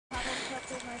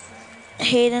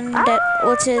Hayden,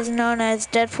 which is known as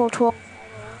Deadpool 12.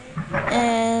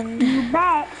 And You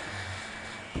bet.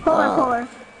 Polar.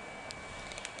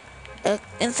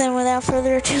 and then without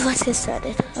further ado, let's get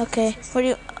started. Okay, what do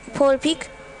you, Polar Peak?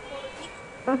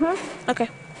 Okay.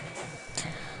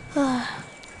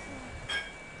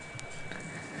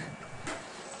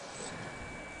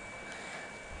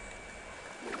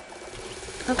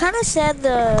 I'm kind of sad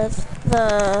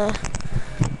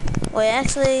wait,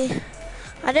 actually,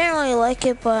 I didn't really like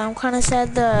it, but I'm kind of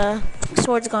sad the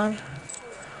sword's gone.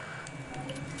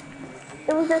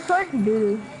 It was a sword,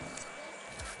 dude.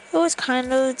 It was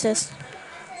kind of just...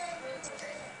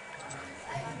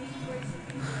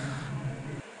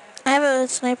 I have a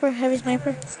sniper, heavy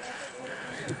sniper.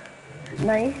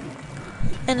 Nice.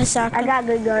 And a shotgun. I got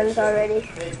good guns already.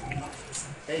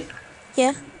 Hey.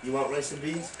 Yeah? You want rice and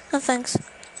beans? No thanks.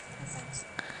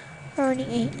 I already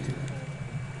ate.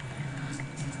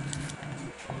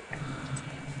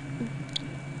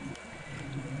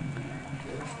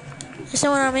 Is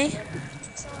someone on me?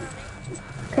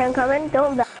 Can come in?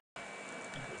 Don't die.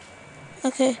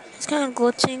 Okay, it's kind of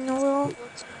glitching a little.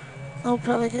 I'll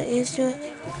probably get used to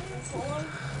it.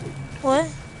 What?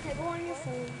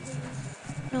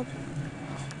 Nope.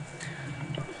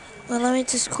 Well, let me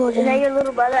just cool down. Is that your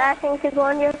little brother asking to go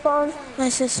on your phone? My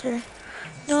sister.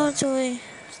 No, it's Joey.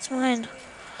 It's mine.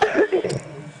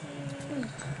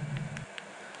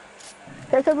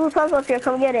 There's a blue pump up here.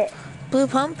 Come get it. Blue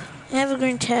pump? I have a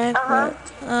green tag,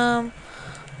 but,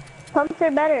 Pumps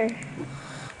are better.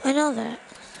 I know that.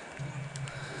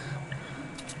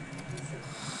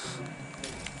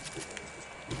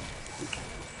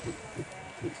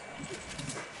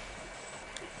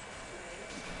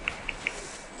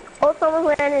 Oh,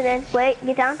 someone's landing in. Wait,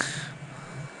 get down.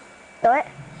 Do it.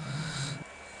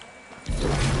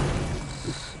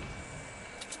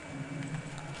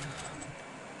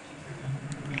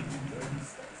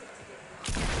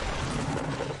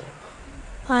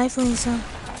 Hi, Felisa.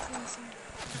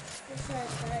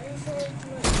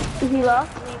 Is he low?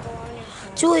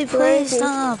 Julie, please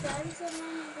stop.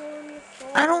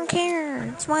 I don't care.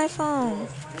 It's my phone.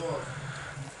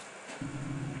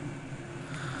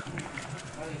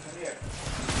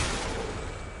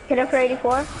 Hit him for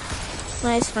 84.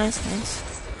 Nice, nice, nice.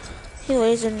 He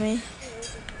lasered me.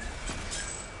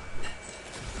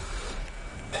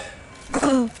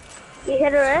 You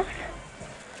hit a rift.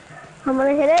 I'm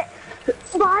gonna hit it.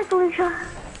 Bye, Felicia.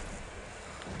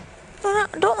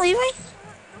 Don't leave me.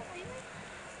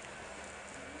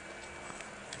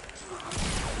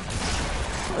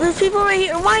 There's people right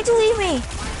here. Why'd you leave me?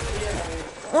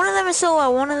 One of them is solo.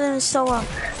 One of them is solo.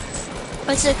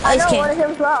 It's like Ice King. One of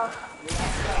him's low.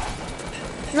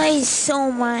 Nice.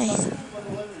 Oh my.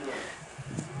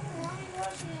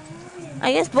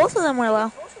 I guess both of them were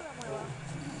low.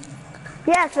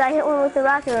 Yeah, so I hit one with the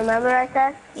rocket. Remember I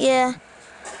said? Yeah.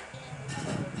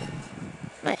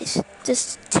 Nice.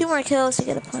 Just 2 more kills to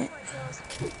get a point.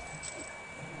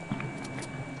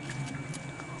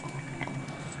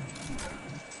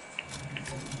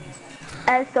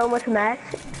 I have so much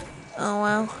max. Oh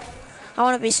wow. I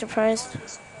want to be surprised.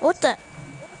 What the?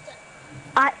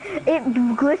 It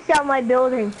glitched out my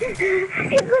building.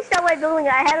 It glitched out my building.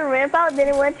 I had a ramp out, then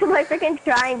it went to my freaking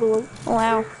triangle.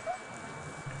 Wow.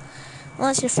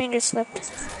 Unless your finger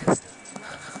slipped.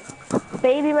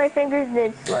 Baby, my fingers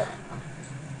did slip.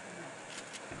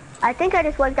 I think I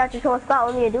just wiped out this whole spot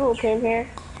with me a dual pin here.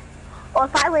 Or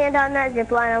if I land on that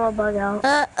zip line, I'm gonna bug out.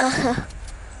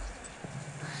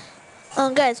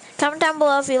 Guys, comment down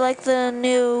below if you like the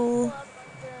new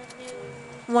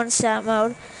one-shot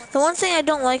mode. The one thing I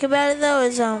don't like about it though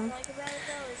is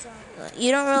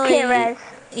you don't really. Can't res.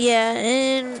 Yeah,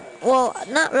 and well,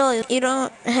 not really. You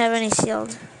don't have any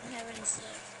shield.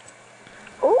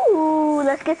 Ooh,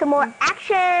 let's get some more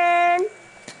action.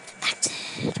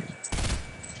 Action.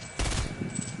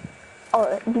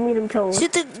 Oh, give me them toes.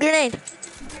 Shoot the grenade.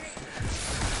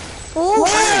 Ooh.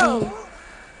 Whoa.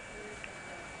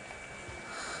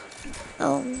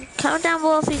 Comment down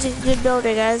below if he's a good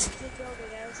builder, guys.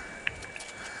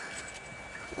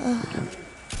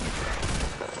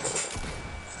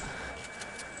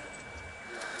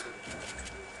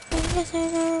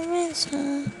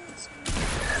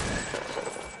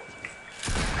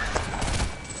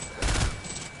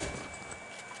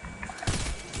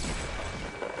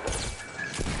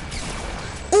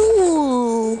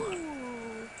 Ooh.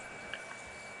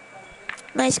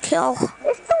 Nice kill.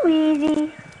 It's too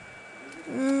easy.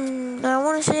 I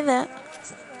want to say that.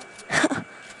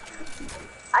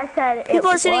 I said People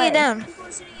are sitting it down.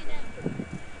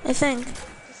 I think.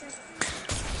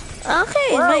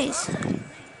 Okay, Whoa. nice.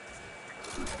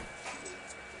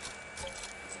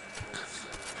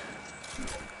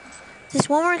 Just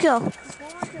one more kill.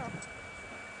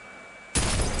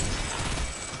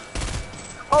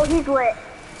 Oh, he's lit.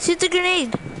 Shoot the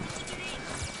grenade.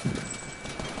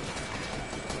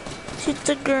 Shoot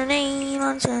the grenade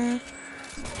launcher.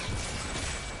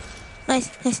 Nice,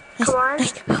 nice, nice. Come on.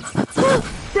 Nice.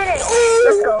 Finish.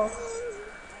 Let's go.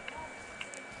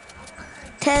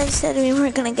 Ted said we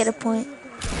weren't gonna get a point.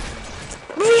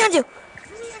 Behind you.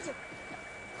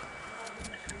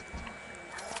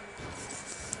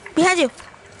 Behind you.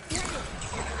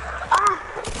 Ah.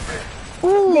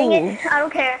 Ooh. Dang it. I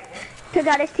don't care. His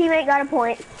teammate got a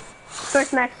point.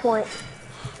 First max point.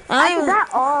 I forgot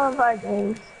all of our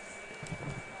games.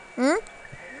 Hmm?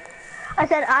 I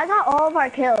said I got all of our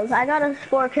kills. I got us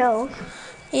 4 kills.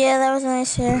 Yeah, that was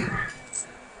nice here.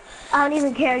 I don't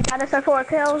even care. Got us our 4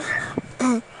 kills.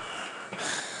 The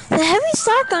heavy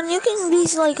shotgun, you can be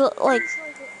like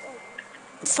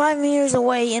 5 meters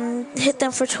away and hit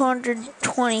them for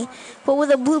 220. But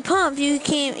with a blue pump, you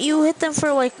hit them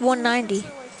for like 190.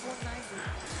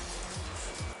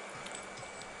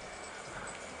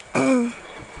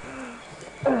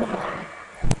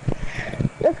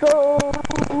 Let's go.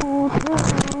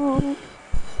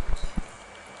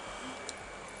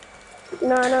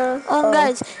 No. Oh,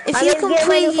 guys, if I you didn't get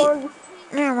my new complete, phone.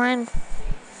 never mind.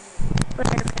 Wait a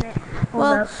minute. Hold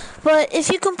Well, up. but if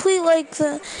you complete like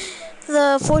the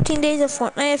 14 days of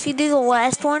Fortnite, if you do the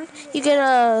last one, you get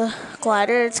a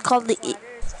glider. It's called the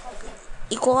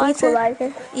Equalizer.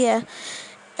 Equalizer. Yeah,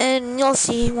 and you'll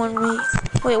see when we.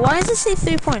 Wait, why does it say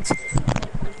 3 points?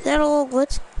 Is that a little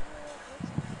glitch?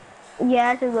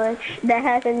 Yeah, it's a glitch. That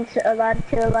happens to a lot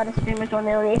of streamers when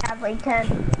they only have like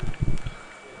 10.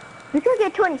 We could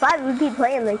get 25 if we keep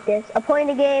playing like this. A point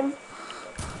a game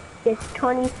is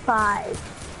 25.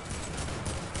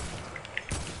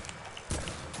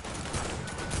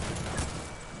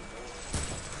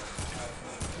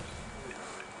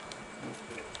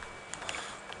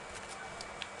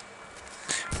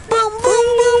 Boom, boom,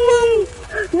 boom, boom.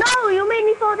 No, you made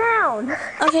me fall down.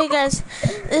 Okay, guys,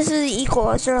 this is the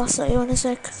Equalizer. I'll show you in a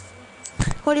sec.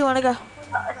 Where do you want to go?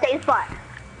 Same spot.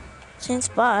 Same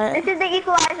spot. This is the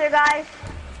Equalizer, guys.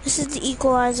 This is the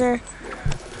Equalizer.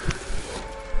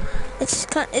 It's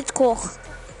cool.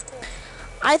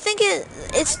 I think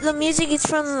it's the music. It's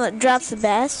from the Drop the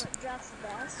Bass.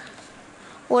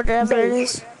 Whatever it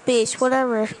is, bass,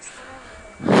 whatever.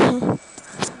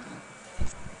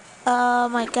 Oh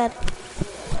my god.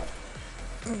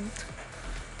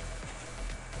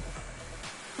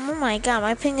 Oh my god,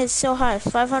 my ping is so high.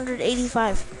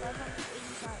 585.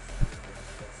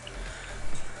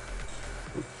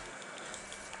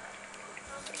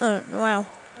 Oh, wow.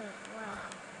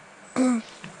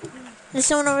 There's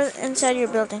someone over inside your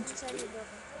building,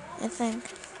 I think.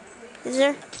 Is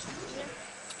there?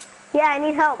 Yeah, I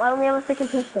need help. I only have a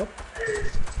freaking pistol.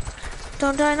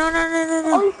 Don't die. No.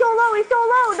 Oh, he's so low. He's so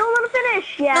low. Don't let him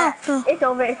finish. Yeah, No. It's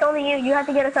over. It's only you. You have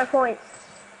to get us our points.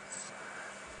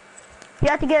 You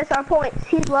have to get us our points.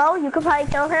 He's low. You could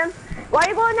probably kill him. Why are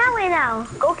you going that way now?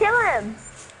 Go kill him.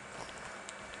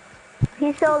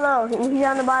 He's so low. He's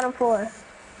on the bottom floor.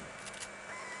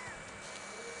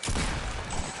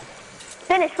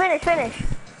 Finish.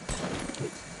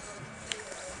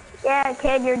 Yeah,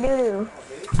 kid, you're doo-doo.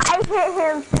 I hit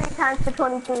him 3 times for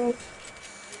 23.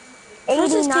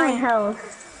 Who's his 89 teammate? health.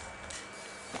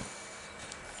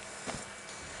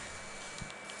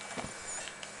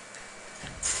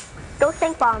 Go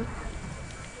stink bomb.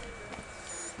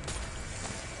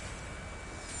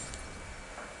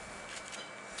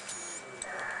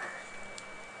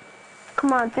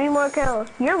 Come on, 3 more kills.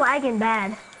 You're lagging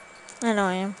bad. I know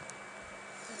I am.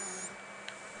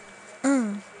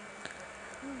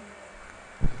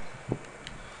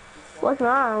 What's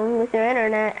wrong with your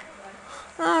internet?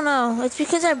 I don't know. It's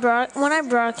because when I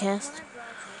broadcast,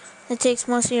 it takes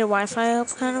most of your Wi-Fi up,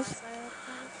 kind of.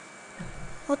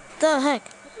 What the heck?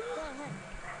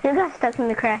 You got stuck in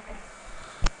the crack.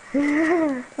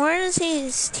 Where is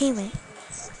his teammate?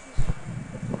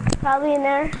 Probably in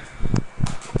there.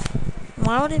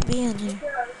 Why would it be in here?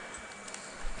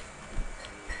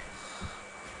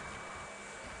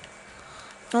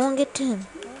 No one get to him.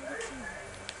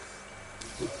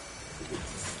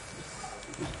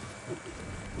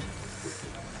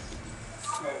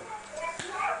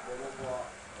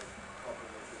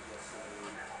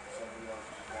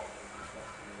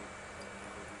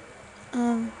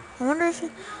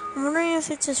 I'm wondering if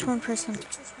it's just one person.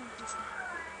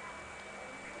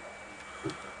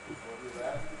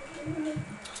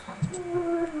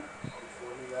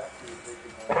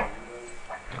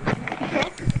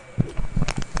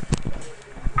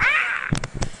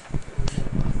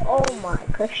 Oh my,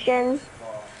 Christian.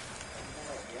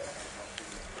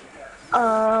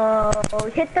 Oh,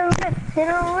 hit the rip, hit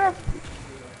the rip.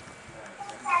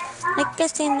 I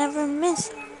guess they never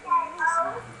miss.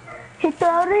 Hit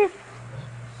the rip.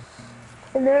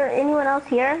 Is there anyone else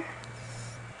here?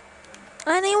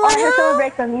 Oh, Anyone I heard someone home?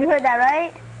 break something. You heard that,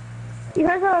 right? You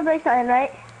heard someone break something,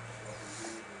 right?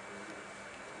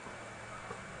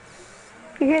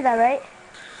 You hear that, right?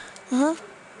 Uh-huh.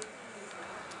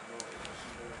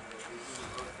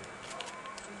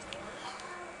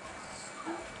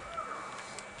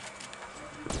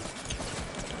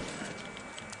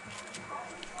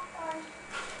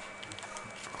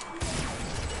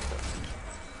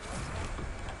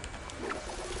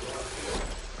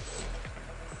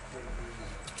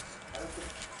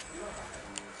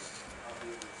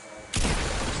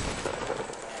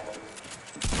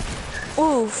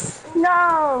 Oof.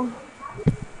 No.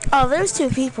 Oh, there's two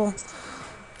people.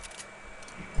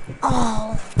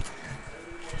 Oh.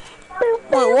 Wait,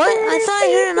 what? I thought I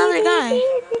heard another guy.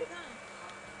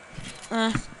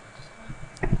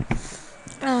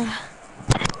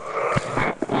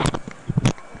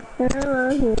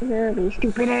 Be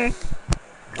stupider.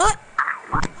 What?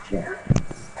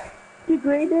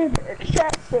 Degraded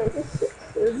chat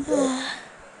services.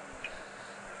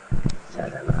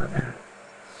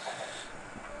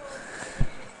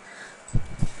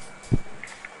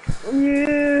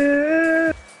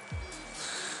 Yeah.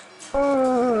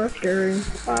 Oh, sure.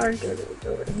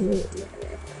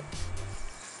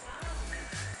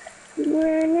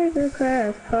 When is the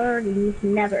class party?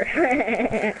 Never.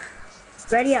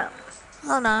 Ready up.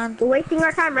 Hold on. We're wasting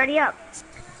our time. Ready up.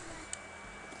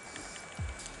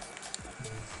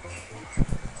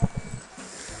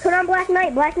 Put on Black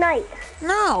Knight. Black Knight.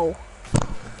 No.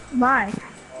 Why?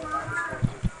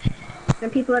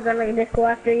 And people are gonna just go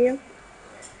after you.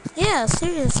 Yeah,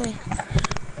 seriously.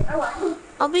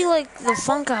 I'll be like the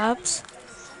Funk Ops.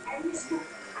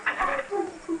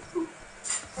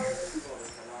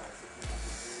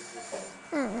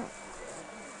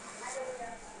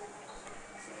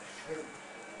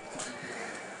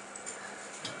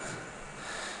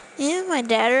 Yeah, my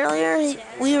dad earlier,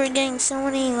 we were getting so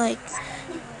many like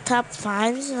top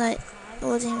fives that it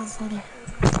wasn't even funny.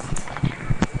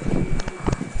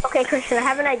 Okay, Christian, I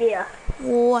have an idea.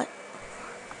 What?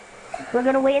 We're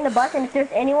gonna wait in the bus, and if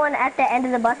there's anyone at the end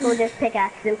of the bus, we'll just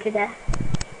pickaxe them to death.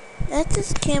 That's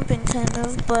just camping kind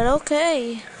of, but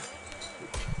okay.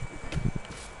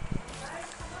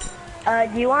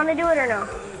 Do you want to do it or no?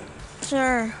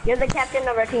 Sure. You're the captain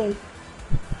of our team.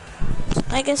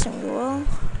 I guess I will.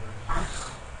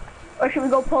 Or should we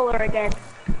go polar again?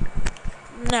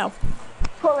 No.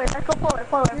 Polar, let's go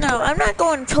polar. No, I'm not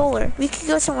going polar. We could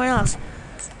go somewhere else.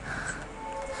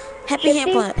 Happy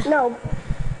Shifty? Hamlet. No.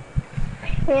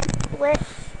 Hamlet.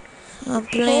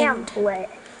 Hamlet.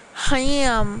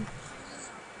 Ham.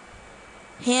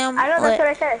 Hamlet. I know, that's what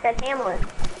I said. I said Hamlet.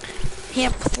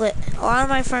 Hamlet. A lot of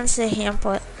my friends say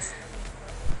Hamlet.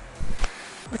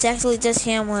 It's actually just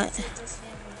Hamlet.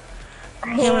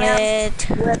 Hamlet.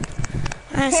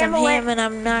 I have some ham and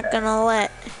I'm not gonna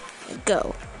let it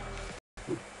go.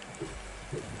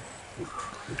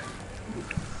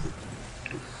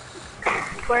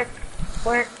 Work.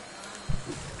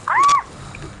 Ah!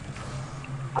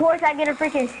 Of course I get a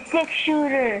freaking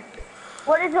 6-shooter.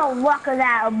 What is the luck of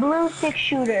that? A blue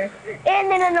 6-shooter. And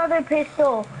then another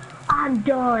pistol. I'm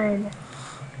done.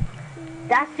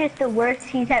 That's just the worst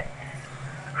he's had.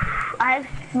 I have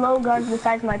slow guns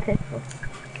besides my pistol.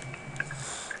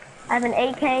 I have an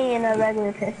AK and a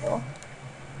regular pistol.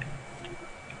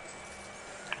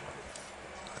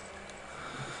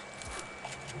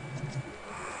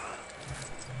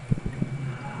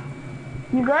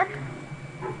 You good?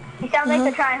 You sound like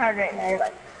the tryhard right now. You're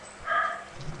like,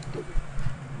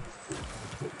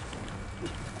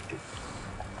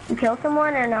 you killed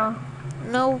someone or no?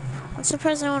 No. I'm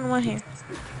surprised no one went here.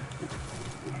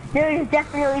 There's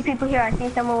definitely people here. I see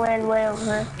someone went way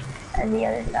over on the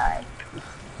other side.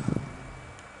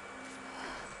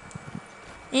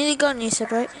 You need a gun, you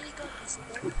said, right?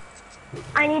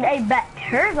 I need a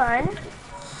better gun.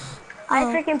 I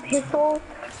have freaking pistols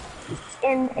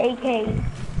and AKs.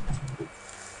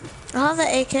 I'll have the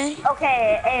AK.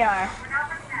 Okay, AR.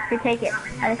 You take it.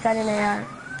 I just got an AR.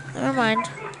 Never mind.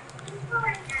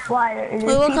 Why? Wait,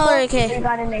 what color AK? You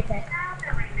got an AK.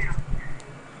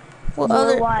 What Blue,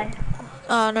 other? why?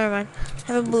 Oh, never mind.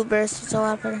 I have a blue burst. It's a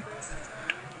lot better.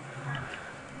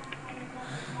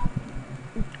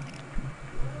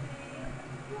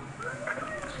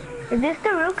 Is this the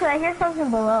roof? Cause I hear something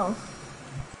below.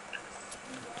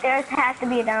 There has to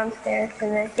be a downstairs to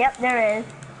this. Yep, there is.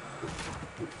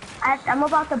 I'm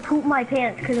about to poop my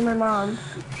pants because of my mom.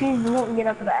 She won't get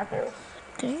up the bathroom.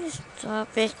 Can you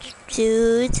stop it,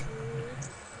 dude?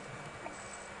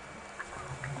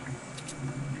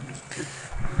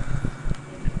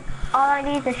 All I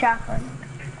need is a shotgun.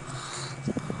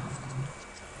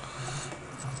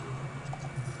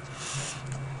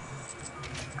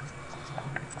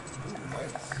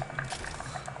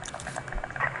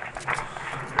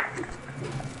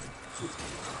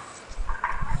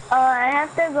 I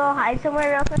have to go hide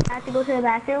somewhere real quick. I have to go to the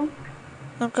bathroom.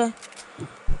 Okay.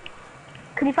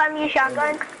 Could you find me a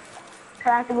shotgun? 'Cause I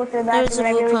have to go to the There's bathroom a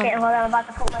and I really blue can't hold on. I'm about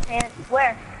to put my pants.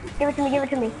 Where? Give it to me, give it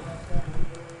to me.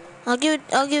 I'll give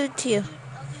it to you.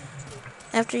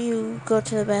 After you go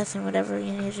to the bathroom, whatever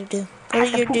you need to do. I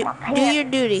have to poop my Do pants. your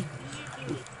duty.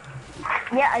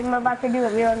 Yeah, I'm about to do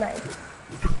it real nice.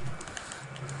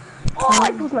 Oh,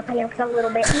 I pooped my pants a little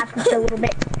bit. I pooped a little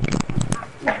bit.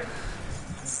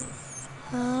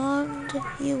 Found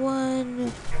you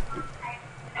one.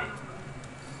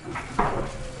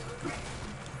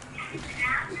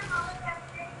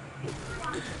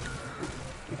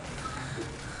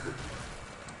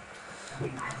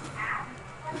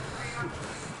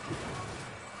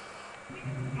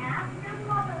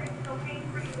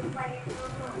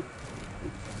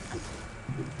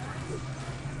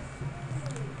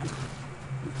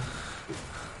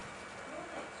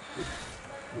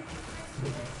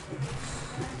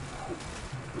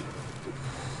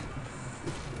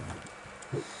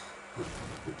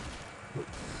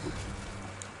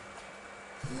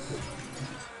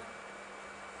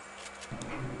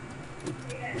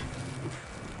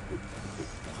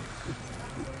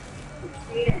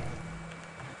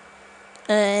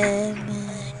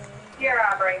 Here,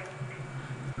 Aubrey.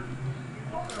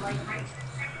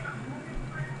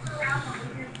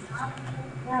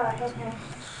 No, it's okay.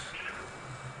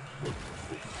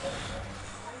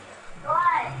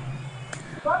 What?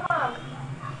 What, Mom?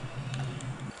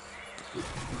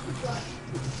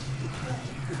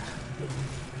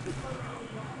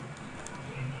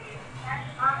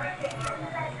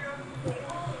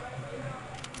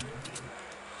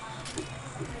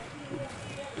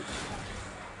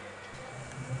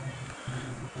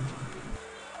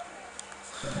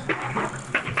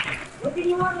 What did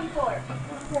you want me for?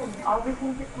 Listen, I'll just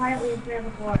leave it quietly and play on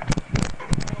the floor.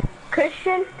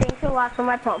 Christian, thanks a lot for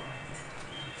my pump.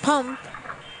 Pump.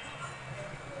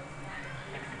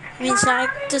 I mean, side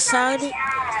to side.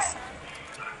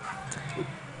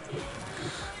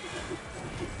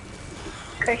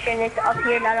 Christian, it's up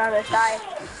here, not on the side.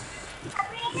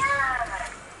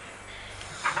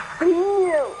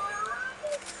 No.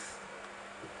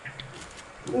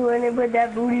 You wanna put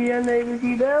that booty on the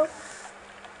Uzi belt?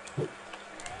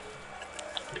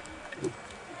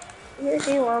 Yes,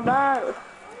 she want bottle.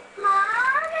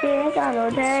 She ain't got no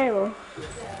table.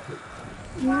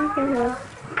 You can look.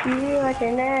 You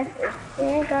watching that? She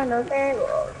ain't got no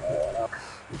table.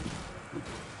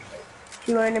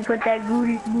 You wanna put that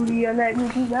booty on that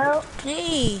Gucci belt?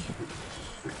 Hey.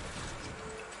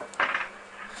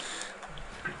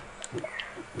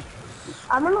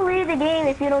 I'm gonna leave the game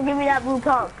if you don't give me that blue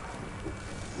pump.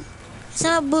 It's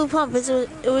not a blue pump. It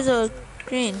was a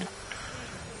green.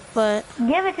 But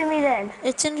Give it to me then.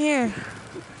 it's in here.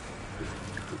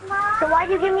 So why'd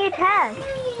you give me a tag?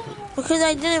 Because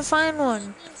I didn't find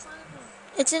one.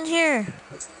 It's in here.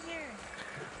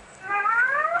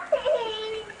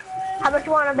 How much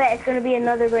you wanna bet it's gonna be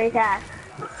another great tag?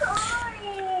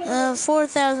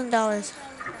 $4,000.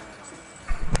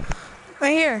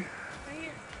 Right here.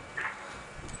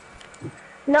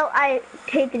 No, I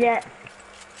taped it.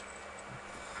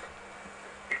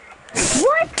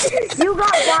 What? You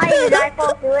got blind and I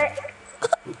fall through it?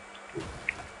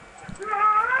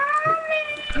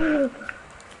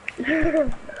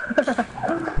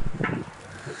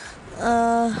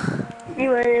 You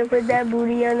wanna put that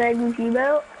booty on that Gucci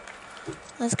belt?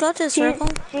 Let's go to the circle.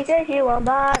 She said she want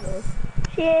bottles.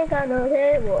 She ain't got no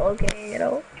table, okay, you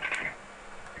know.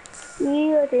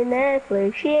 You got the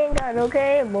Netflix, she ain't got no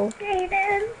cable.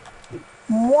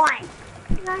 What?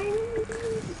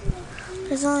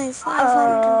 There's only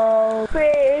 500. Oh,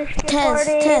 Christian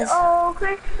party. Tez. Oh,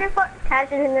 Christian party.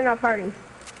 Taz isn't in our party.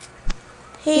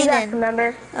 Hey You guys then.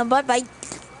 remember? Bye-bye.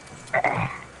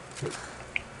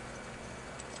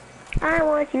 I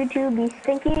want you to be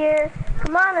stinkier.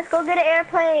 Come on, let's go get an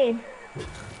airplane.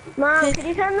 Mom, Okay. could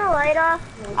you turn the light off?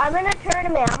 I'm in a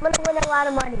tournament. I'm gonna win a lot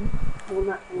of money.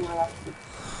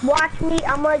 Watch me.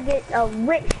 I'm gonna get a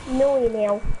rich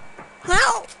millionaire.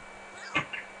 No!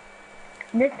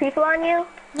 There's people on you?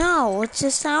 No, it's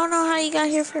just, I don't know how you got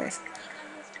here first.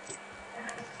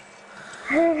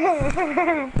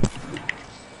 I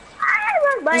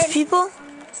look There's like people?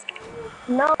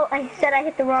 No, I said I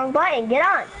hit the wrong button. Get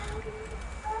on.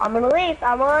 I'm gonna leave.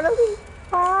 I'm gonna leave.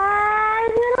 I'm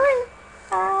gonna leave.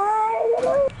 I'm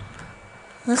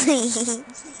gonna leave.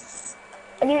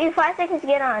 I give you 5 seconds to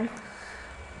get on.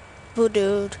 Oh,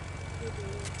 dude.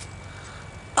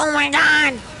 Oh my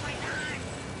god!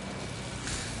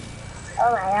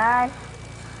 Oh my god.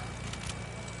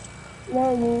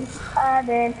 Maybe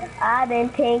I've been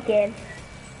thinking.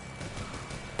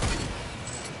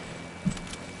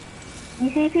 You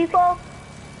see people?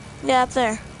 Yeah, up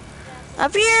there.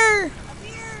 Up here!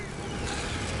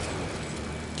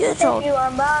 Get If told. you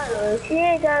want bottles, she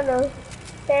ain't got no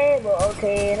table,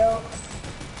 okay, no.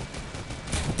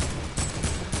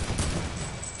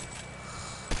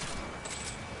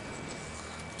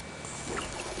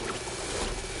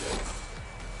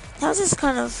 That was just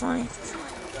kind of funny.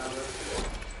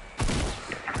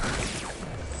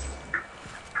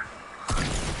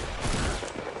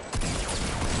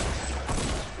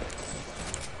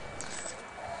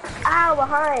 Ow,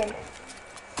 behind.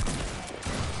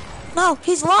 No,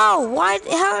 he's low. Why?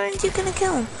 How aren't you gonna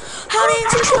kill him? How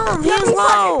didn't you kill him? He was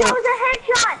low. That was a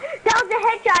headshot. That was a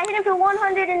headshot. I hit him for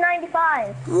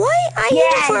 195. What? I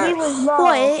hit him for he was low.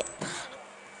 what?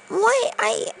 What? I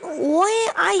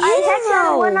hit him headshot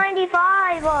though.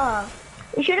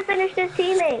 195. You should have finished his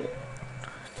teammate.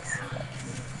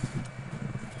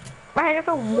 I hit him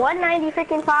for 190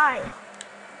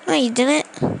 No, you didn't.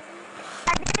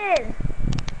 I did.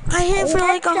 I hit him for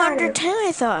like headshot him. 110.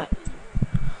 I thought.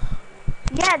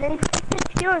 Yeah, then he put his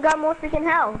Q and got more freaking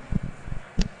health.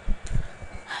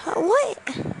 What?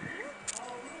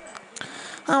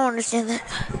 I don't understand that.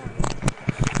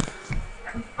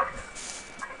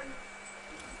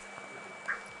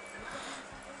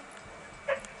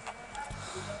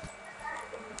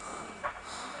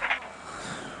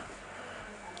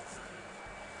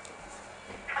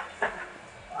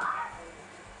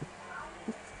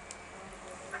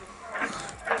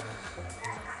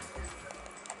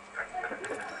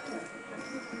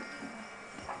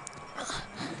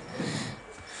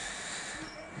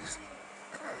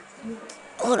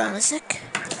 Hold on a sec.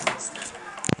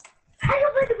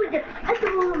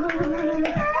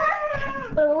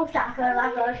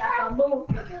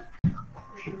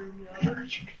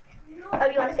 Oh,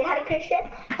 you want to say hi to Christian?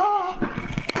 Oh.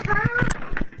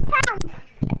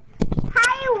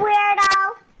 Hi, weirdo.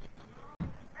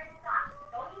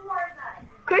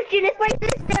 Christian, it's my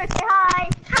sister. Say hi.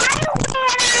 Hi,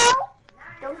 weirdo.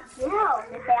 Don't yell.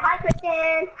 Just say hi,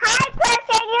 Christian. Hi,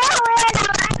 Christian. You're a weirdo.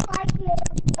 I don't like you.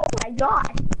 Oh my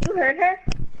God. You heard her?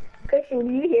 Christian,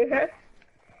 did you hear her?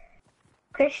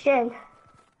 Christian.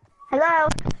 Hello?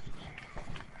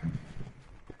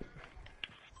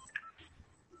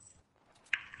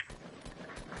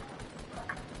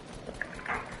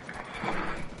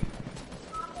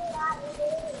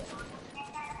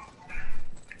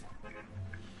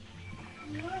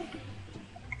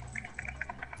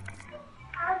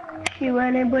 She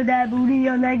went and put that booty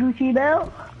on that Gucci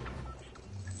belt.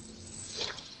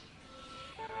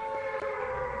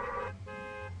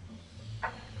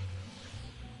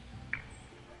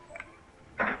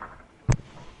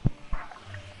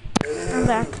 I'm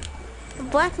back.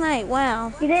 Black Knight,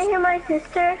 wow. You didn't hear my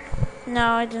sister?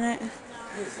 No, I didn't.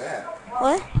 What is that?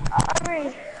 What?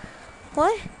 Alright.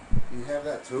 What? You have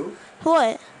that too?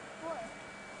 What?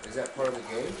 Is that part of the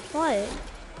game? What?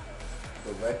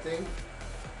 The red thing?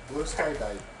 Blue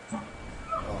skydive.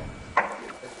 Oh,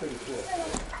 that's pretty cool.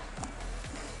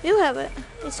 You have it.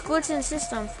 It's glitched in the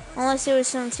system. Unless it was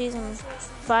some season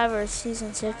 5 or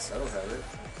season 6. I don't have it.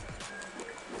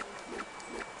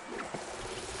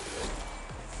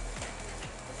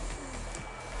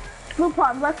 Blue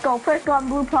pump, let's go. First one,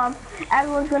 blue pump.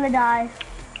 Everyone's gonna die.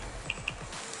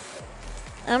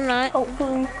 I'm not.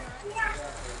 Hopefully.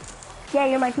 Yeah,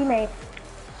 you're my teammate.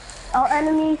 Our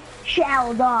enemies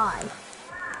shall die.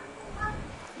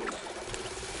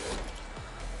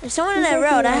 There's someone in that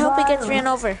road. I hope he gets ran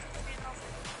over.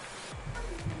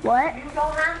 What? You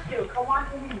don't have to. Come on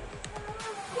to me.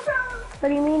 What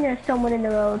do you mean there's someone in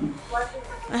the road?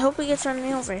 I hope he gets run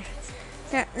over.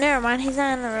 Never mind. He's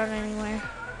not in the road anywhere.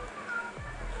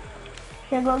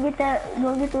 Yeah, go get that.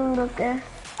 Go get the loot up there.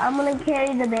 I'm gonna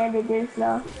carry the bandages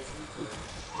though.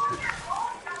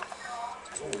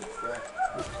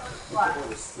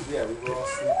 Yeah, we were all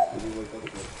sleeping. We wake up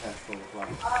at 10, 12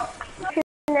 o'clock.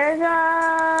 There's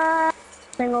a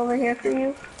thing over here for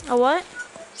you. A what?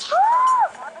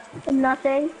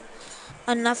 Nothing.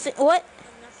 A nothing? What?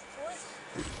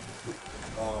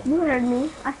 You heard me.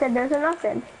 I said there's a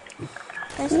nothing.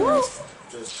 That's nice.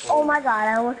 Just Oh my God!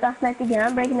 I almost got sniped again.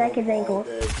 I'm breaking that kid's ankle.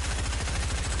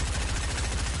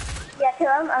 Yeah,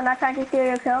 kill him. I'm not trying to steal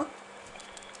your kill.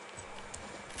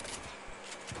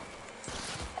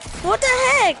 What the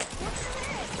heck?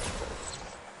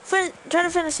 Try to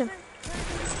finish him.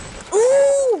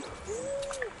 Ooh!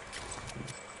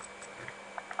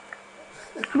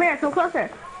 Come here, come closer.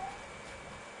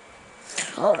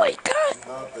 Oh my god.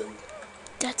 Nothing.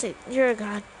 That's it. You're a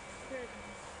god.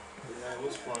 Yeah, it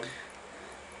was fun.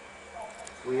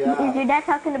 We Is your dad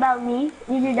talking about me?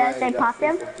 Did your dad say pop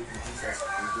him?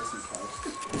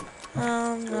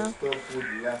 No. There's still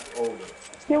food left over.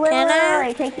 Here, wait, Can I?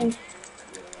 wait, take these.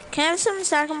 Can I have some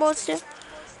stacking bolts too?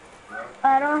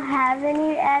 I don't have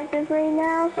any active right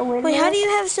now, so wait a Wait, how minute. do you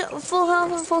have full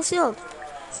health and full shield?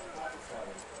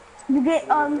 You get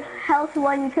health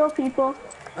when you kill people.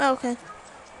 Oh, okay.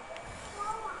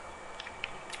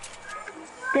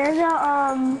 There's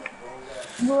a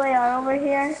blue AR over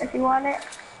here if you want it.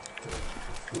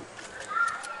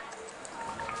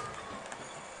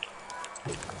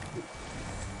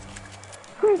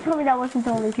 Please tell me that wasn't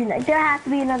the only team. There has to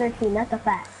be another team, that's a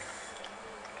fact.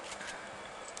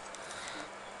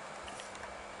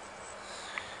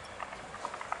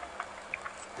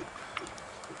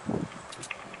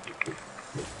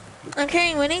 I'm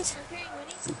carrying Winnie's.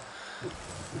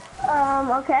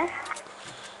 Okay.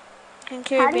 Can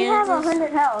carry How do you have bandages.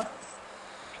 100 health?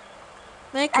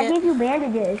 Make I it. gave you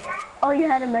bandages. Oh, you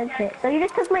had a med kit. So you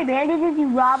just took my bandages, you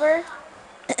robber?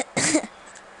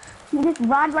 You just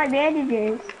robbed my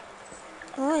bandages.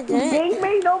 Oh, I You didn't.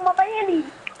 made all my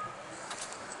bandages.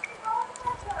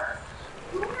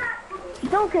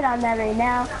 Don't get on that right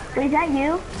now. Wait, is that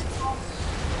you?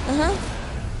 Uh-huh.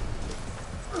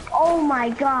 Oh my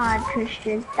god,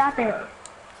 Christian. Stop it.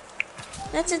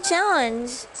 That's a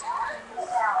challenge.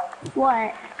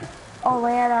 What? Oh,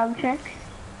 land tricks?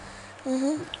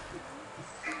 Mm-hmm.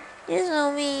 You're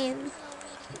so mean.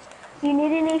 You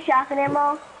need any shotgun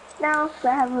ammo now? 'Cause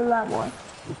I have a lot more.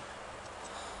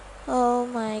 Oh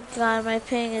my god, my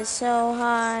ping is so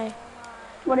high.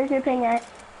 What is your ping at?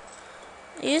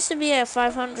 It used to be at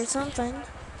 500 something.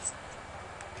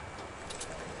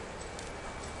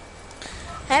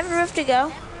 I have a rift to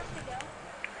go.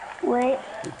 Wait.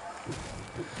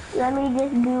 Let me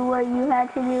just do what you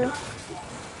had to do.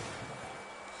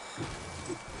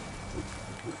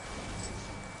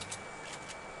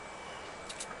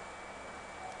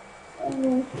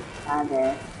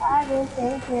 I've been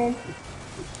thinking.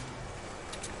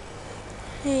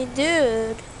 Hey,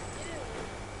 dude.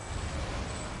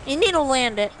 You need to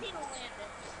land it.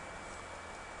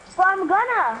 Well, I'm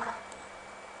gonna.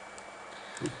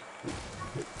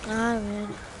 God, man.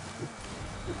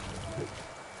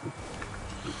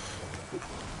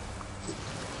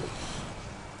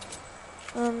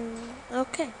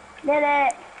 Okay. Did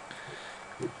it.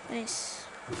 Nice.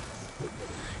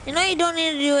 You know you don't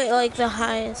need to do it like the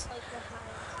highest.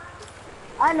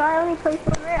 I know, I only placed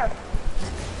one ramp.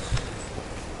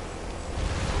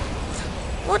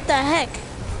 What the heck?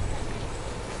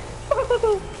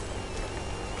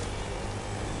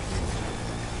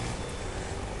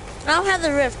 I don't have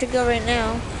the rift to go right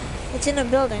now. It's in a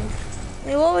building.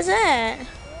 Wait, what was that?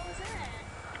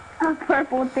 A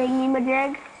purple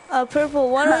thingy-majig. A purple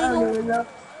what I are don't you? even know.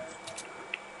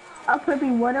 A purpy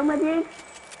what-a-majig?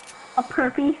 A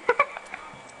purpy.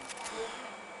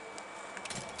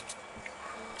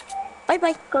 Bye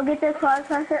bye. Go get the quad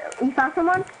crusher. You found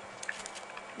someone?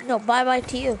 No, bye bye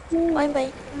to you. Bye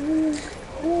bye.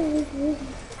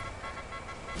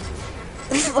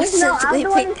 What's No, I'm the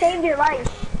one sleeping? who saved your life.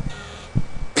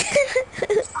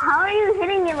 How are you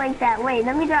hitting it like that? Wait,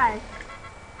 let me drive.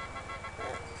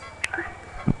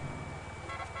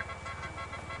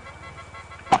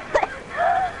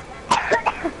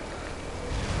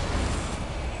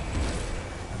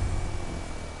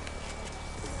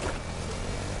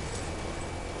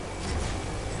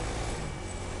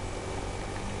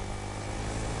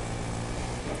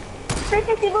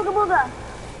 Fifty booga booga.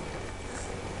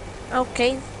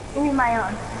 Okay. Give me my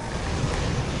own.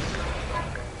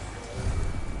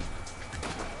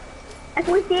 If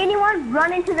we see anyone,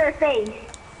 run into their face.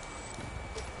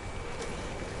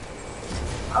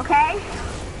 Okay?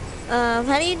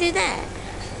 How do you do that?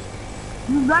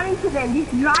 You run into them.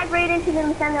 Just drive right into them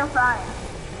and send them flying.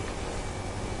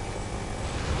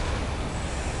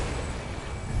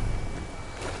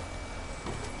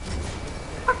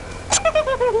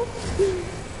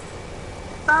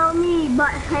 Follow me,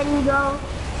 butthead and go.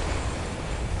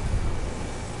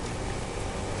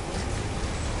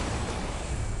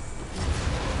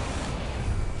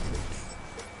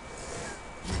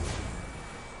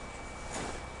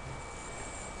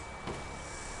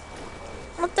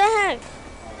 What the heck?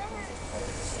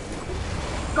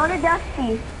 Go to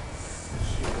Dusty.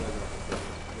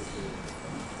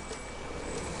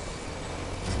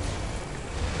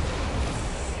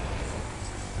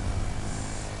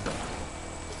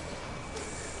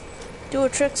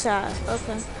 trick shot.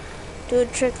 Okay. Do a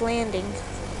trick landing.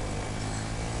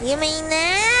 You mean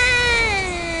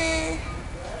that?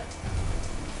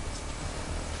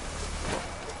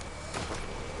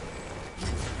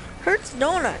 Hurts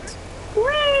donuts.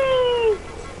 Whee!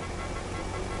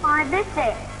 I missed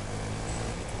it.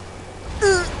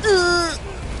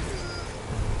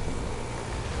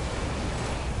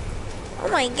 Oh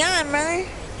my god, brother.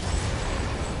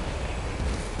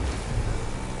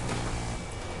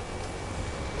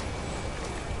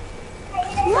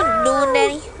 What you doing,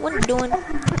 Daddy? What you doing?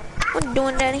 What you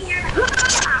doing, Daddy?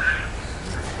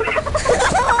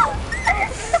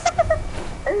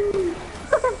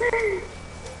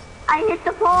 I hit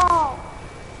the ball.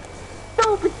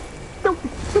 Stupid,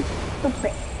 stupid, stupid,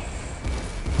 stupid.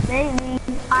 Maybe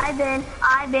I've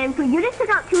been. You just took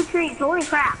out 2 trees. Holy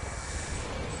crap.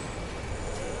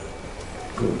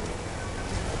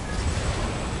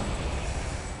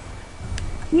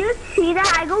 You see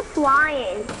that? I go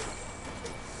flying.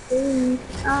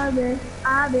 I've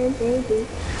been thinking.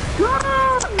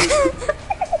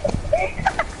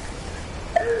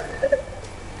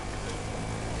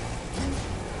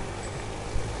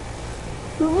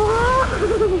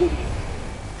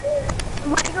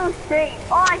 Why go straight?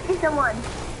 Oh, I see someone.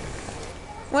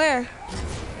 Where?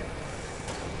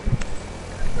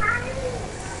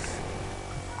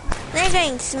 They're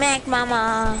getting smacked by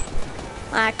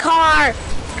my car.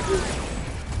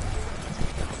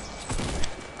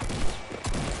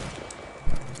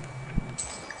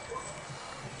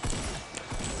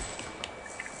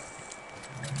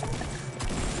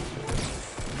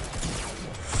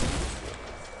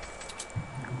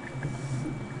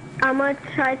 I'm gonna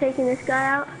try taking this guy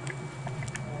out.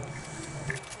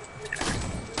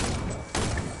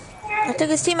 I took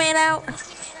his teammate out.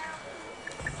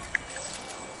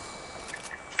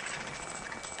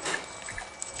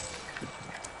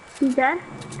 He's dead.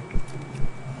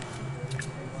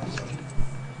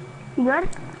 You good?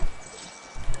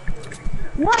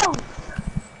 Whoa!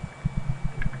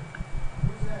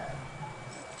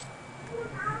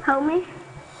 Help me.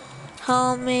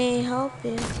 Help me, help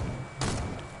you.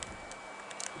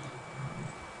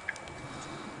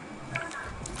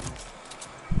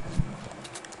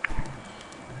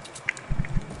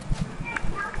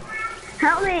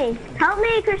 Help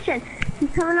me, Christian. He's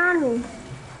coming on me.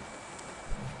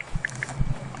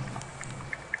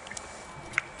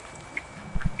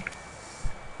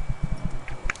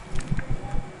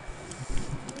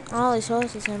 All these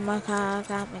horses in my car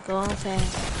got me going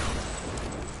fast.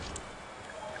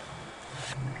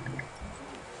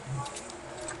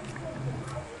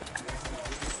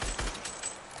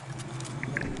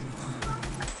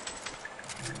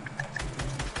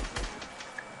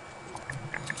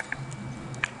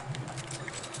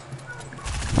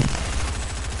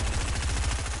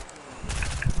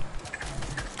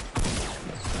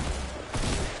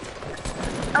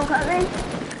 I'm coming.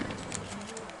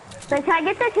 Wait, can I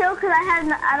get the kill? Cause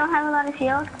I don't have a lot of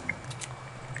shield.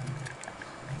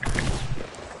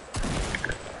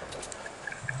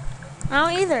 I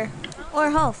don't either. Or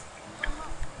health.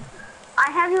 I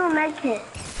have you a med kit.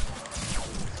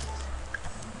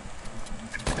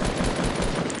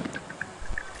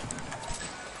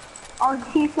 Oh,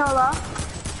 he's so low.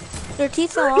 Your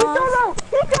teeth are He's so off. low.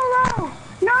 He's so low.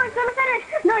 No, it's gonna finish.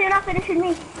 No, you're not finishing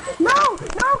me. No,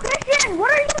 Christian,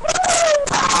 what are you doing?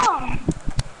 Oh.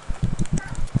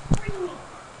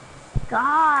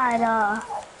 God,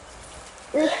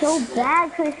 you're so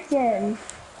bad, Christian.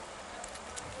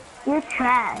 You're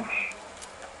trash.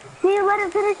 See, you let him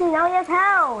finish and now you have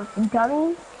health, you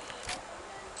dummy.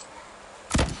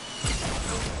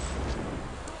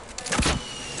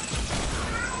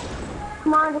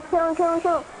 Come on, just kill him.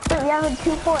 Wait, we have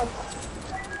 2 points.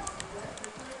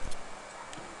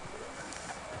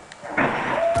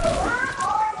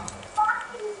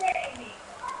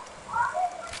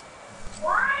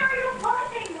 Why are you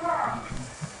punching her?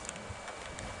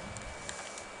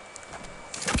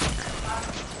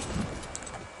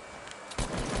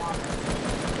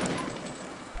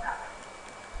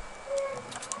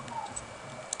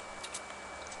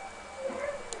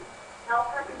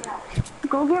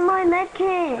 Go get my med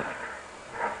kit.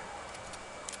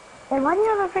 Hey, why do you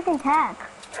have a freaking tag?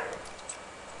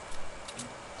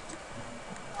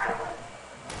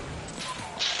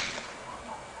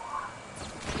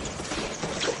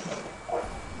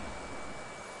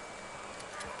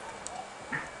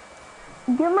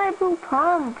 Get my blue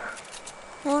pump.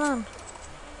 Hold on.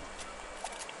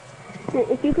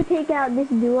 If you could take out this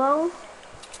duo.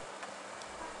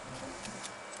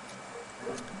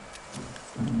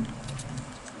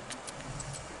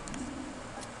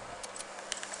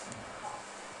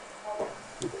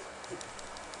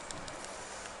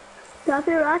 Drop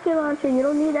your rocket launcher. You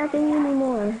don't need that thing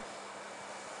anymore.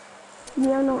 You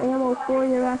have no ammo for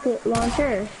your rocket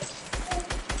launcher.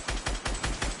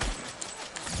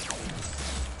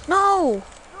 No!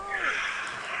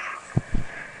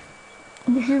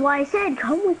 This is why I said,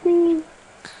 come with me.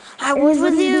 I was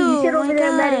with you. You sit Oh over my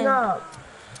there letting god. up.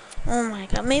 Oh my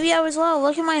god. Maybe I was low.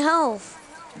 Look at my health.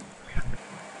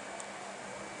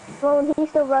 Well, when he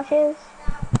still rushes.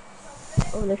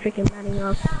 Oh, they're freaking letting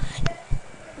up.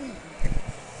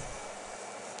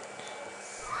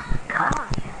 God.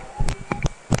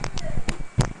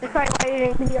 That's probably why you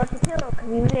didn't give me else to kill, because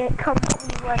you didn't come up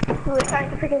with what you were trying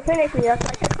to freaking finish me. That's why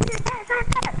I said, come here,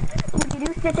 fast. What did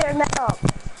you sit there and mess up?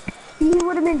 He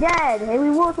would have been dead, and we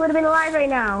both would have been alive right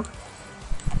now.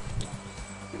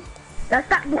 Now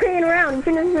stop playing around. You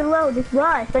finished it low. Just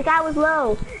rush. Like I was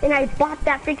low, and I bought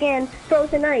that freaking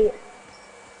Frozen Knight.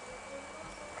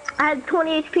 I had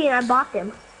 20 HP, and I bought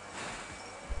him.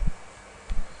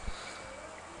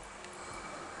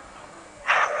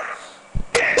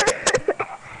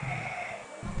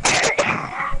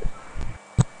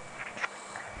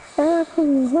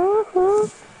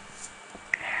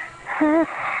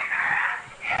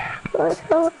 Let's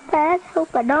go fast,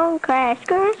 hope I don't crash.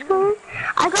 Skirt.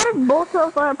 I got us both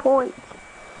of our points.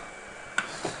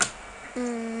 I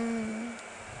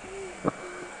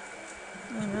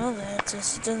know that,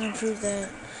 just it doesn't prove that.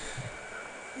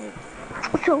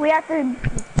 So we have to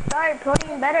start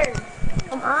playing better.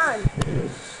 Come on.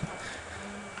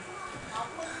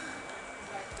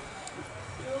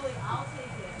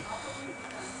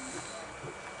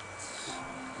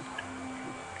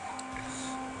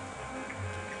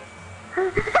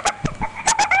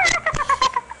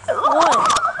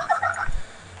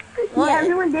 What? Yeah,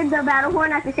 everyone did the battle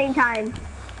horn at the same time.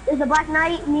 There's a Black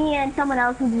Knight, me, and someone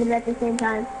else who did it at the same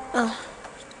time.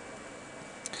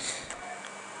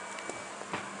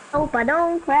 Hope I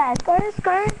don't crash.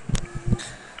 Skirt.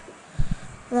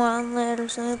 One letter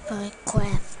said by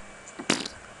Quack.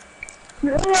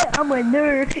 I'm a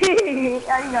nerd.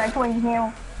 I got 20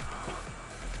 now.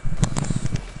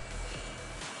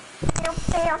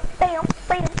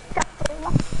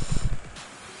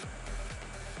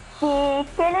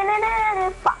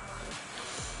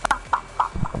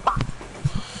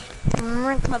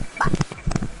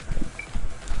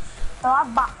 So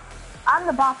I'm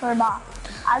the bopper boss.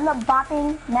 I'm the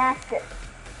bopping master.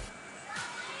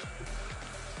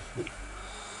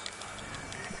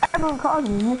 Everyone calls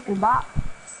me Mr. Bop.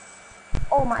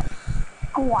 Oh my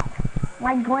god.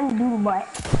 My going to do what?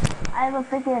 I have a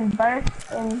freaking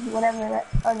burst and whatever that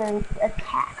other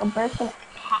attack. A burst and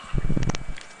attack.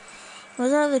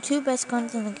 Those are the two best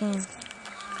guns in the game.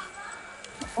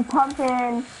 A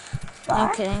pumpkin.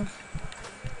 I'm kidding.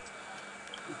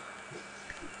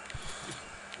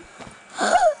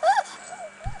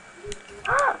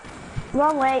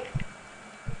 Wrong way.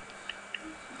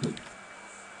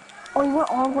 Oh, you were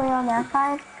all the way on that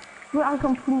side? We're on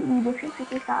completely different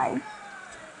freaking sides.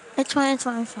 It's fine, it's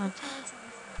fine, it's fine.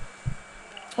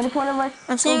 But if one of us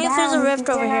I'm seeing if there's a rift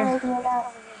over here.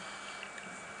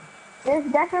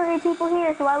 There's definitely people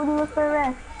here, so why would you look for a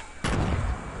rift?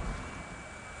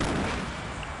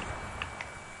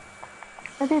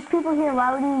 If there's people here,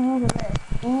 why would you use a rift?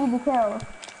 You need to kill.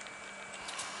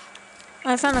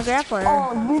 I found a grappler.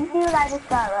 Oh, you see what I just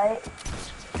got, right?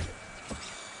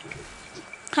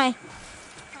 Hi.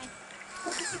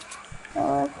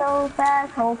 Oh, so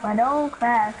fast, hope I don't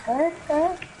crash. Good.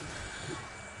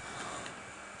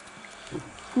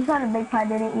 You got a big pot,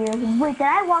 didn't you? Wait, did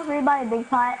I walk right by a big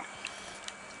pot?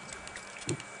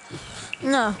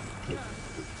 No.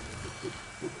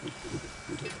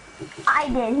 I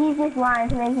did. He's just lying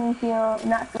to make me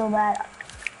not feel bad.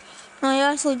 No, you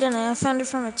actually didn't. I found it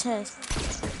from a chest.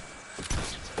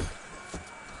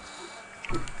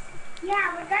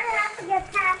 Yeah, we're gonna have to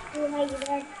get past you,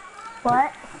 Hayden.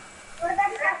 What? We're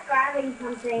gonna have grabbing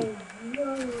something.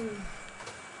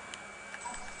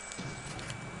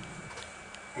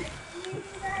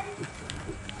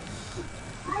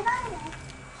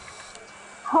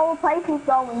 Whole place is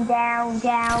going down.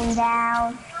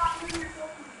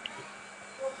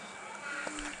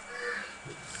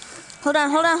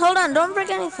 Hold on. Don't break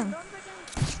anything.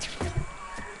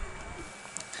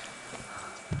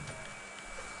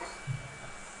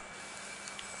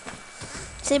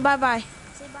 Say bye-bye.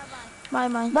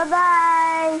 Bye-bye.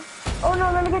 Bye-bye. Oh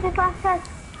no, let me get this last chest.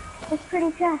 It's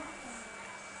pretty chest.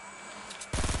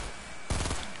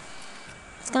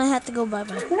 It's gonna have to go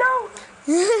bye-bye. No!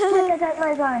 Look, I got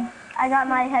my gun. I got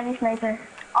my heavy sniper.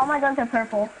 All my guns are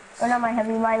purple. Or not my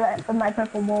heavy, my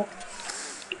purple bolt.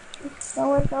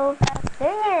 So fast.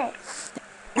 Dang it!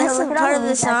 That's Look a at part all of the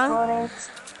these song. exploding.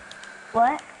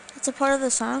 What? It's a part of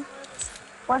the song.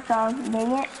 What song?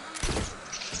 Dang it.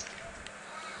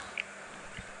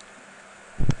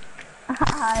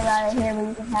 I got it here, but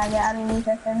you can have it. I don't use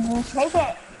SMG. Take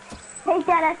it! Take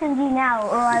that SMG now,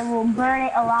 or I will burn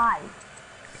it alive.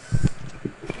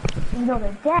 Even though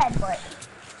they're dead, but...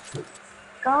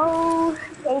 Go,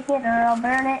 take it, or I'll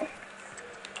burn it.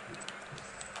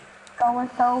 Going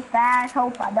so fast,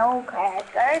 hope I don't crash.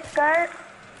 Skirt, skirt.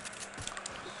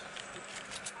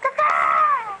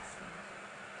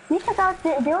 You check out,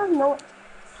 there was no...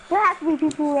 There has to be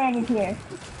people who landed here.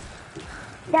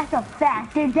 That's a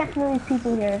fact. There definitely is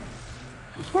people here.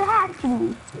 There has to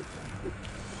be.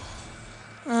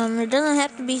 There doesn't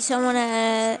have to be someone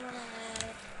at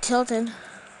Tilted.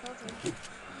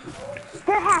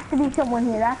 There has to be someone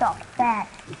here. That's a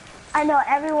fact. I know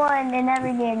everyone in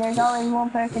every game, there's always one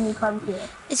person who comes here.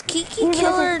 Is Kiki Even if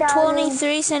Killer it's down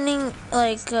 23 sending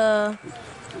like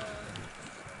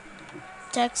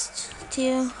text to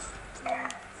you?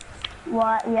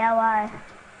 What? Yeah, why?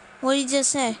 What did you just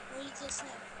say?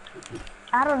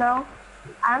 I don't know.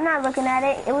 I'm not looking at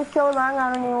it. It was so long,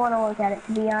 I don't even want to look at it,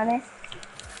 to be honest.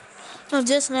 No,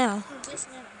 just now.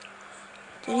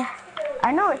 Did you?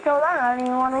 I know it's so long, I don't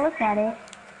even want to look at it.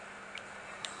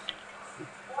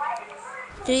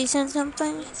 Did he send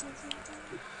something?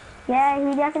 Yeah,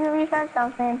 he definitely said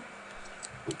something.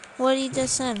 What did he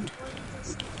just send?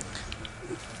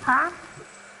 Huh?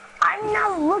 I'm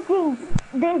not looking.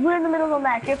 We're in the middle of a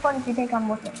match. You're funny if you think I'm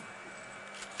looking.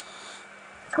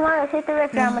 Come on, let's hit the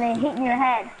rift. I'm gonna hit in your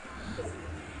head.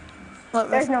 What?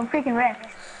 There's no freaking rift.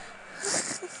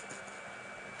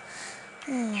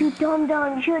 You dumb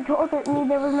dumb. You should have told me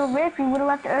there was no rift. You would have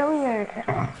left earlier.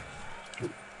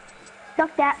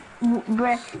 Stuck that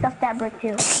brick. Stuck that brick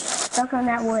too. Stuck on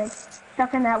that wood.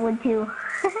 Stuck on that wood too.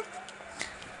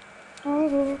 I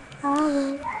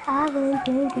was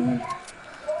thinking.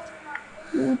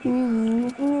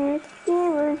 YouTube, it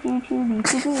was YouTube,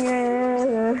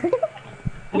 super.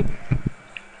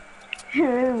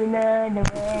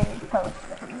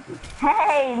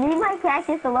 Hey, leave my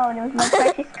cactus alone. It was my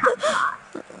precious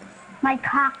cactus. My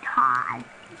cactus.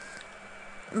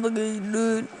 Look at this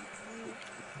dude.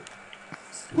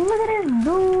 Look at this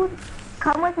dude.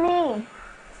 Come with me.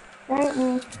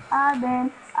 Lately, I've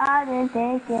been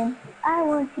thinking. I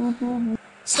want you to be.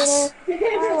 I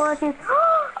want you.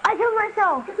 I killed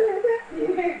myself. He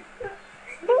did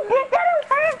that on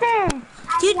purpose.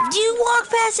 Do you walk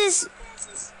past this?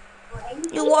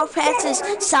 You walk past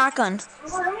this shotgun.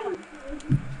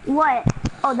 What?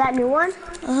 Oh, that new one?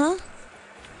 Uh huh.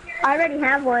 I already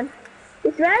have one.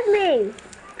 It's me.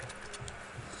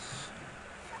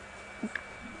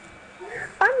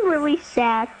 I'm really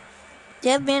sad. Do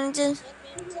you have bandages?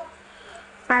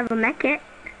 I have a mech kit.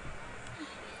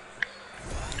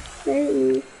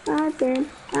 Lately, I've been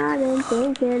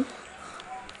thinking.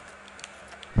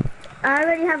 I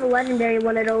already have a legendary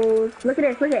one of those. Look at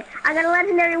this, look at it. I got a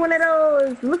legendary one of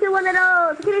those. Look at one of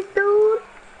those. Look at this dude.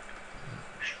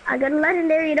 I got a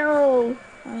legendary though.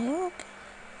 Are you okay?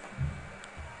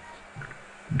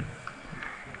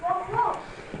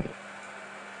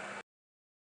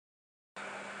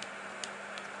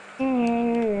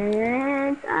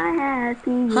 And I have to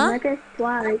use my fist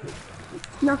twice.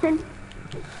 Nothing.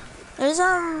 There's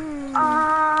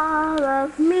All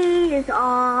of me is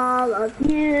all of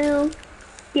you.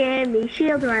 Give me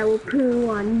shield or I will poo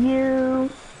on you.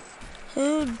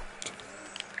 who?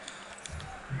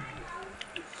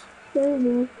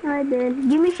 Baby, I did.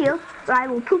 Give me shield or I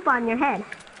will poop on your head.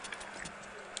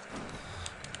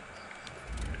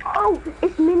 Oh,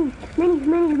 it's minis.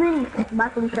 Bye,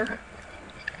 Felicia.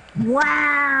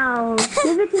 Wow.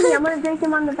 Give it to me. I'm gonna drink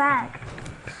him on the back.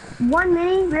 One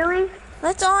mini, really?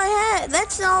 That's all I had.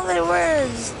 That's all there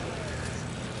was.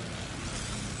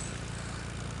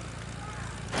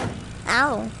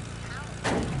 Ow.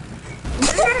 You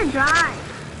gotta drive.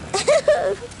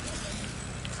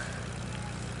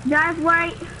 Drive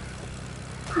right.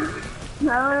 I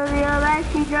wanna be a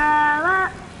backseat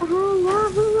driver.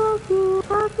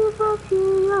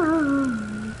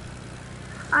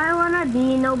 I wanna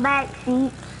be no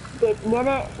backseat. Did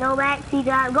it? No backseat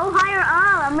drive. Go higher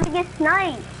up. I'm gonna get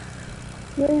sniped.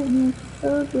 I've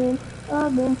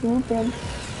been pooping.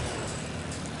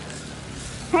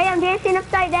 Hey, I'm dancing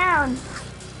upside down.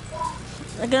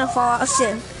 I'm gonna fall off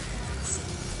soon.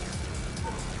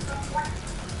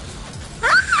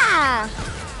 Ah!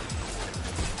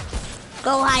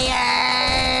 Go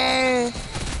higher!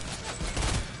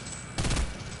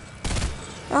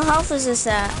 What health is this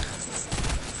at?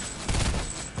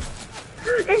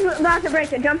 It's about to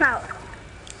break it. Jump out.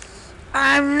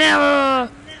 I'm never.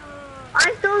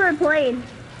 I stole the plane.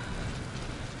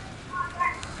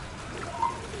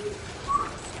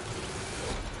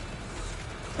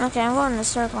 Okay, I'm going in a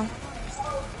circle.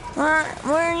 Where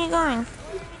are you going?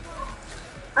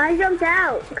 I jumped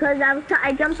out because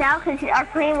I jumped out because our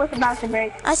plane was about to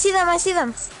break. I see them. I see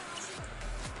them.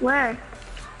 Where?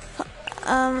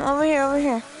 Over here. Over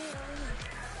here.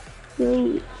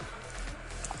 Sweet.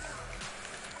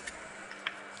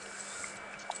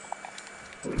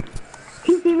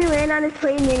 He see me land on his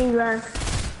plane and then he left.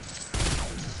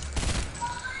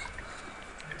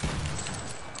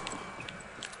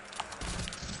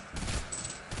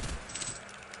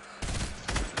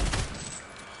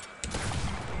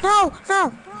 No,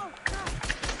 no.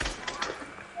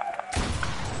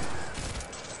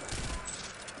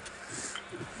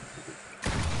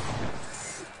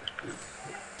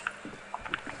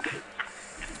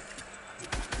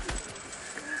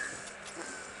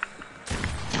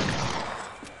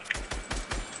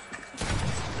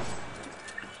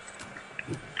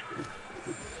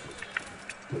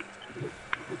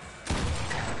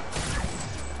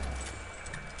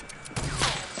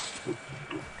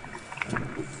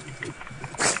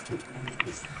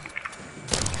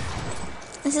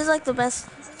 This is like the best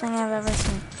thing I've ever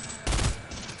seen.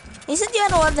 You said you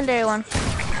had a legendary one.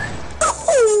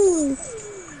 Ooh!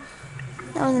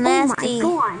 That was nasty.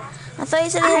 Oh my god. I thought you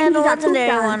said you had a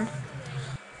legendary one.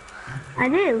 I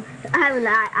do.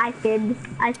 I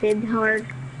fibbed hard.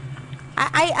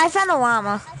 I found a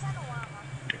llama.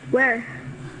 Where?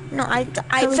 No, I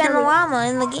found a llama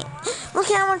in the game. Look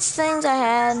how much things I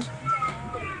had.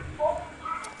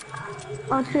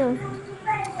 Oh, true.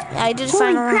 Yeah, I did Holy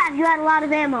find a llama. crap, you had a lot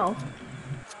of ammo.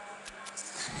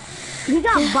 He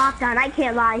got bopped on, I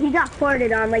can't lie. He got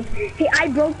farted on. Like, I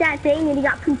broke that thing and he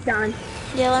got pooped on.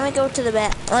 Yeah, let me go to the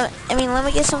back. Let me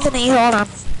get something to eat. Hold on.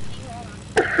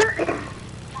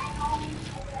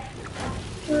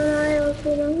 I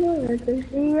also want to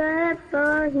see a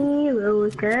hero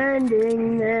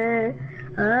standing there.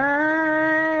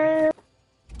 I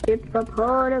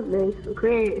hippopotamus for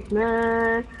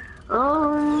Christmas.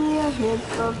 Only a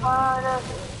hippopotamus.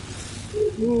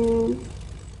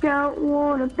 Don't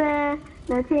want a bear,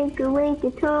 now take away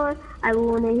the toy. I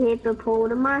want a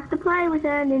hippopotamus to play with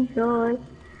and enjoy.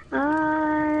 I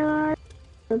want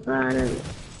a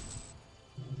hippopotamus.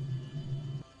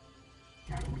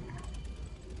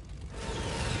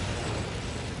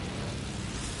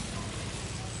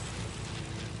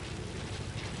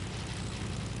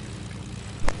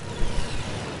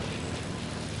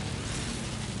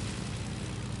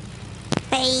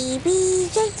 Baby.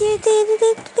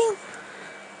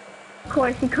 Of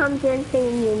course, he comes in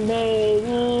singing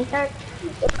baby shark.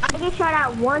 If I get shot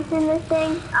out once in this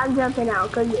thing, I'm jumping out.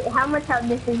 Because how much of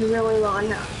this is really long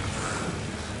now?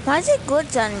 Why is it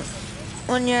glitch on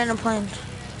when you're in a plane?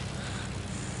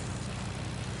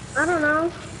 I don't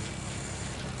know.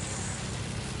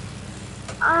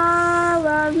 All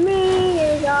of me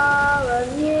is all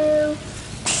of you.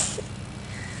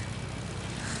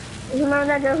 You remember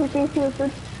that girl who thinks she was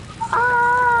good?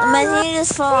 Imagine you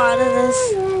just fall out of this.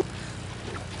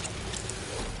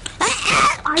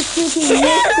 I freaking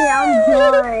missed it. I'm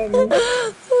done.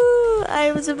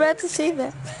 I was about to say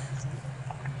that.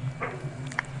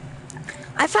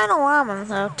 I found a llama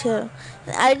though too.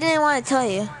 I didn't want to tell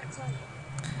you.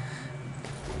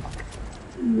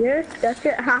 You're such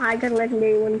a haha. I got a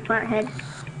legendary one flat head.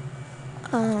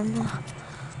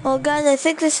 Well, guys, I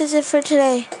think this is it for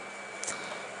today.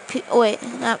 Wait,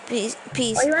 not peace.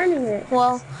 Peace. Why are you ending it?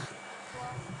 Well,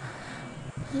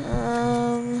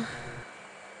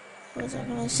 what was I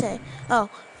gonna say? Oh,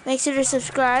 make sure to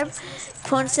subscribe,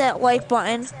 punch that like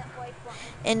button,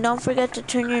 and don't forget to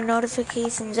turn your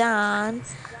notifications on,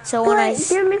 so when I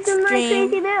You're missing my crazy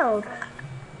stream, build.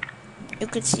 you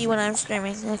can see when I'm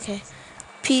streaming. Okay.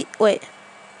 Wait.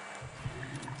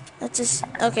 That's just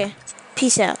okay.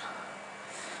 Peace out.